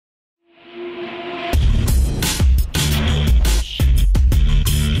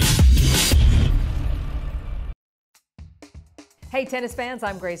Hey tennis fans,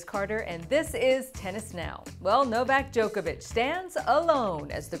 I'm Grace Carter and this is Tennis Now. Well, Novak Djokovic stands alone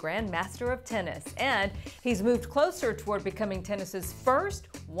as the Grand Master of Tennis, and he's moved closer toward becoming tennis's first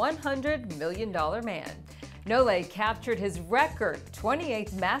 $100 million man. Nole captured his record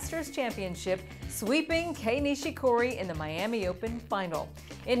 28th Masters Championship, sweeping Kei Nishikori in the Miami Open final.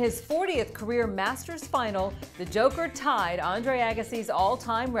 In his 40th career Masters final, the Joker tied Andre Agassi's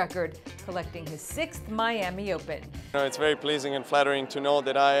all-time record, collecting his 6th Miami Open. It's very pleasing and flattering to know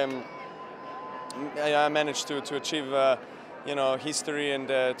that I managed to achieve history and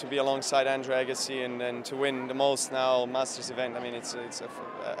to be alongside Andre Agassi and to win the most now Masters event. I mean,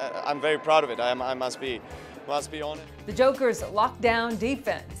 I'm very proud of it. I must be on it. The Joker's lockdown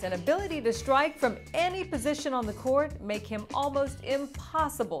defense and ability to strike from any position on the court make him almost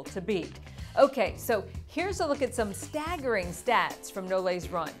impossible to beat. Okay, so here's a look at some staggering stats from Nole's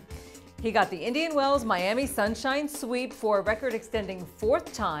run. He got the Indian Wells Miami Sunshine sweep for a record-extending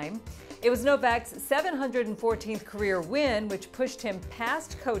 4th time. It was Novak's 714th career win, which pushed him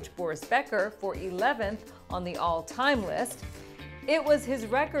past coach Boris Becker for 11th on the all-time list. It was his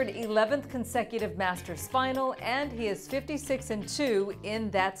record 11th consecutive Masters final, and he is 56-2 in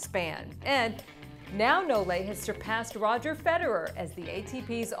that span. And now Nole has surpassed Roger Federer as the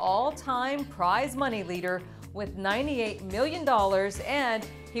ATP's all-time prize money leader with $98 million, and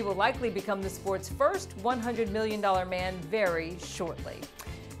he will likely become the sport's first $100 million man very shortly.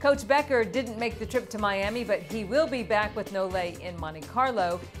 Coach Becker didn't make the trip to Miami, but he will be back with Nole in Monte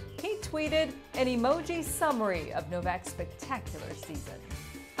Carlo. He tweeted an emoji summary of Novak's spectacular season.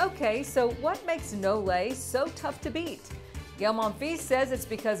 Okay, so what makes Nole so tough to beat? Gail Monfils says it's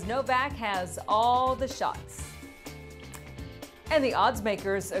because Novak has all the shots. And the odds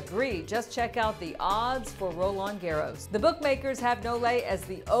makers agree. Just check out the odds for Roland Garros. The bookmakers have Nole as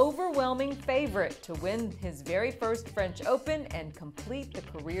the overwhelming favorite to win his very first French Open and complete the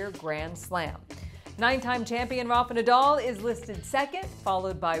career Grand Slam. 9-time champion Rafael Nadal is listed second,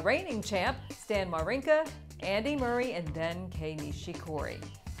 followed by reigning champ Stan Wawrinka, Andy Murray, and then Kei Nishikori.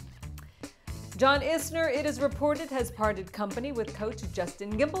 Face-Isner, it is reported, has parted company with coach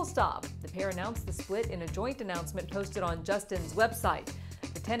Justin Gimelstob. The pair announced the split in a joint announcement posted on Justin's website.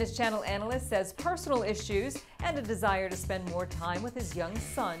 The Tennis Channel analyst says personal issues and a desire to spend more time with his young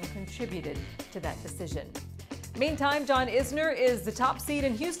son contributed to that decision. Meantime, Face-Isner is the top seed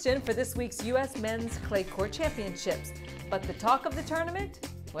in Houston for this week's U.S. Men's Clay Court Championships. But the talk of the tournament?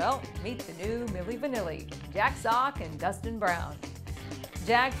 Well, meet the new Milli Vanilli, Jack Sock and Dustin Brown.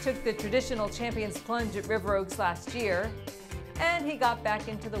 Jack took the traditional champion's plunge at River Oaks last year, and he got back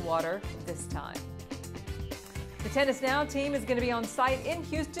into the water this time. The Tennis Now team is going to be on site in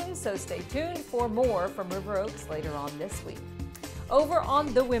Houston, so stay tuned for more from River Oaks later on this week. Over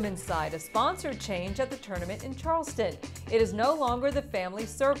on the women's side, a sponsored change at the tournament in Charleston. It is no longer the Family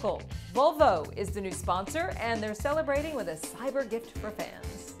Circle. Volvo is the new sponsor, and they're celebrating with a cyber gift for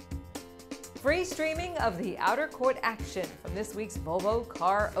fans. Free streaming of the outer court action from this week's Volvo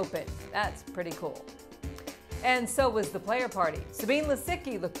Car Open. That's pretty cool. And so was the player party. Sabine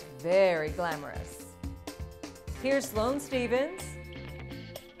Lisicki looked very glamorous. Here's Sloane Stephens,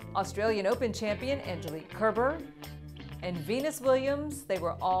 Australian Open champion Angelique Kerber, and Venus Williams. They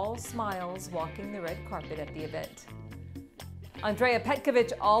were all smiles walking the red carpet at the event. Andrea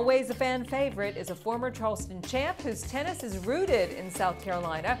Petkovic, always a fan favorite, is a former Charleston champ whose tennis is rooted in South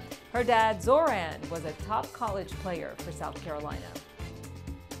Carolina. Her dad, Zoran, was a top college player for South Carolina.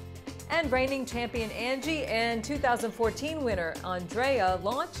 And reigning champion Angie and 2014 winner Andrea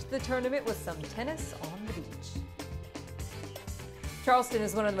launched the tournament with some tennis on the beach. Charleston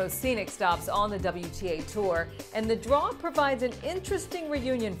is one of the most scenic stops on the WTA Tour, and the draw provides an interesting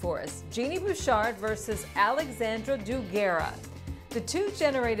reunion for us. Genie Bouchard versus Alexandra Dugera. The two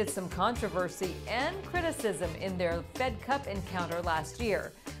generated some controversy and criticism in their Fed Cup encounter last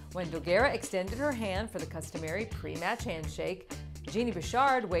year. When Dugera extended her hand for the customary pre-match handshake, Genie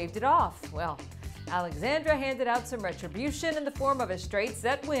Bouchard waved it off. Well, Alexandra handed out some retribution in the form of a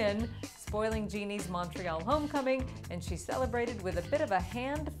straight-set win, spoiling Genie's Montreal homecoming, and she celebrated with a bit of a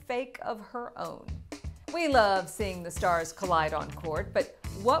hand fake of her own. We love seeing the stars collide on court, but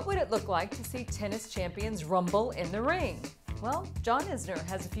what would it look like to see tennis champions rumble in the ring? Well, Face-Isner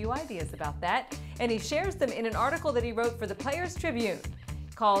has a few ideas about that, and he shares them in an article that he wrote for the Players Tribune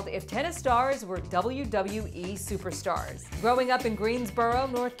called If Tennis Stars Were WWE Superstars. Growing up in Greensboro,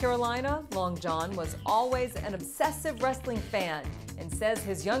 North Carolina, Long John was always an obsessive wrestling fan and says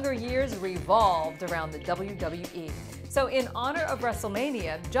his younger years revolved around the WWE. So in honor of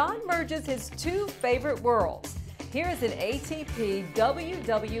WrestleMania, John merges his two favorite worlds. Here is an ATP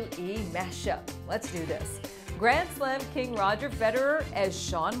WWE mashup. Let's do this. Grand Slam King Roger Federer as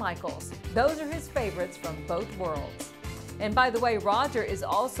Shawn Michaels. Those are his favorites from both worlds. And by the way, Roger is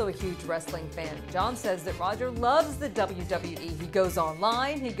also a huge wrestling fan. John says that Roger loves the WWE. He goes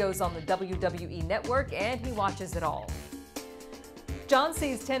online, he goes on the WWE Network, and he watches it all. John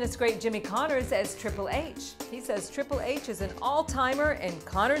sees tennis great Jimmy Connors as Triple H. He says Triple H is an all-timer and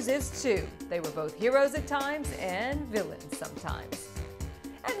Connors is too. They were both heroes at times and villains sometimes.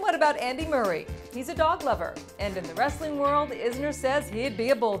 And what about Andy Murray? He's a dog lover. And in the wrestling world, Isner says he'd be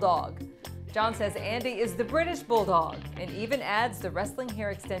a bulldog. John says Andy is the British bulldog and even adds the wrestling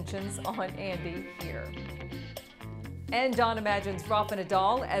hair extensions on Andy here. And John imagines Rafael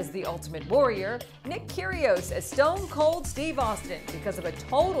Nadal as the Ultimate Warrior, Nick Kyrgios as Stone Cold Steve Austin because of a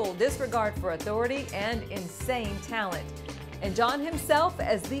total disregard for authority and insane talent. And John himself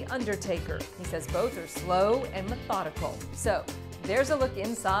as the Undertaker. He says both are slow and methodical. So there's a look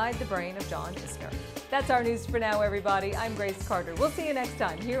inside the brain of John Isner. That's our news for now, everybody. I'm Grace Carter. We'll see you next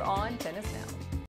time here on Tennis Now.